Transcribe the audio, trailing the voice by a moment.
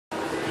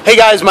Hey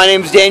guys, my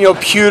name is Daniel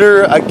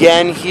Pewter,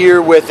 again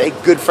here with a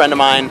good friend of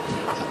mine,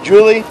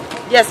 Julie.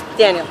 Yes,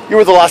 Daniel. You're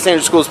with the Los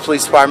Angeles Schools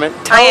Police Department.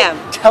 I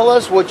am. Tell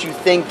us what you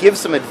think, give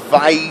some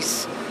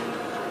advice,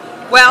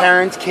 Well,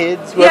 parents,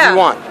 kids, whoever you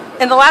want.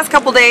 In the last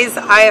couple days,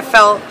 I have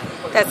felt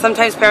that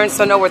sometimes parents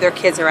don't know where their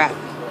kids are at.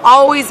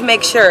 Always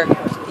make sure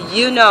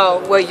you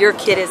know where your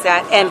kid is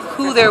at and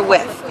who they're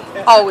with.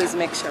 Always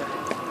make sure.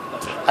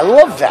 I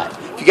love that.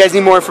 If you guys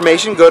need more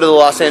information, go to the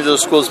Los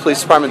Angeles Schools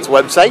Police Department's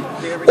website,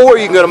 or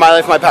you can go to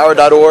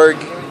mylifemypower.org.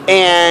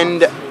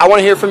 And I want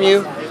to hear from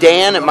you,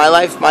 Dan at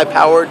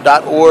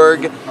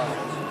mylifemypower.org.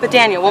 But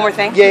Daniel, one more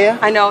thing. Yeah.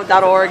 I know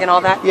 .org and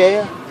all that.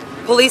 Yeah.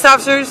 Police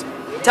officers,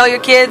 tell your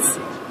kids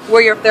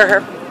we're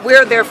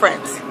their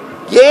friends.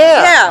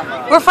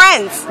 Yeah, we're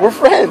friends. We're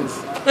friends.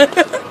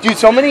 Dude,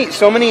 so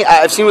many,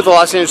 I've seen with the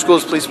Los Angeles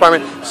Schools Police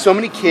Department, so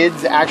many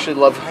kids actually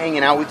love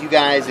hanging out with you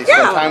guys. They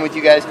spend time with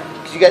you guys.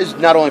 Because you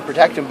guys not only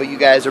protect them, but you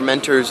guys are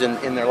mentors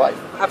in their life.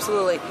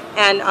 Absolutely.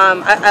 And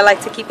I like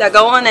to keep that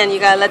going, and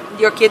you got to let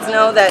your kids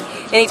know that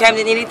anytime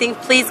they need anything,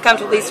 please come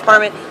to the police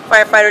department,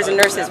 firefighters and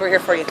nurses. We're here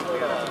for you.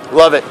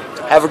 Love it.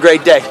 Have a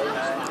great day.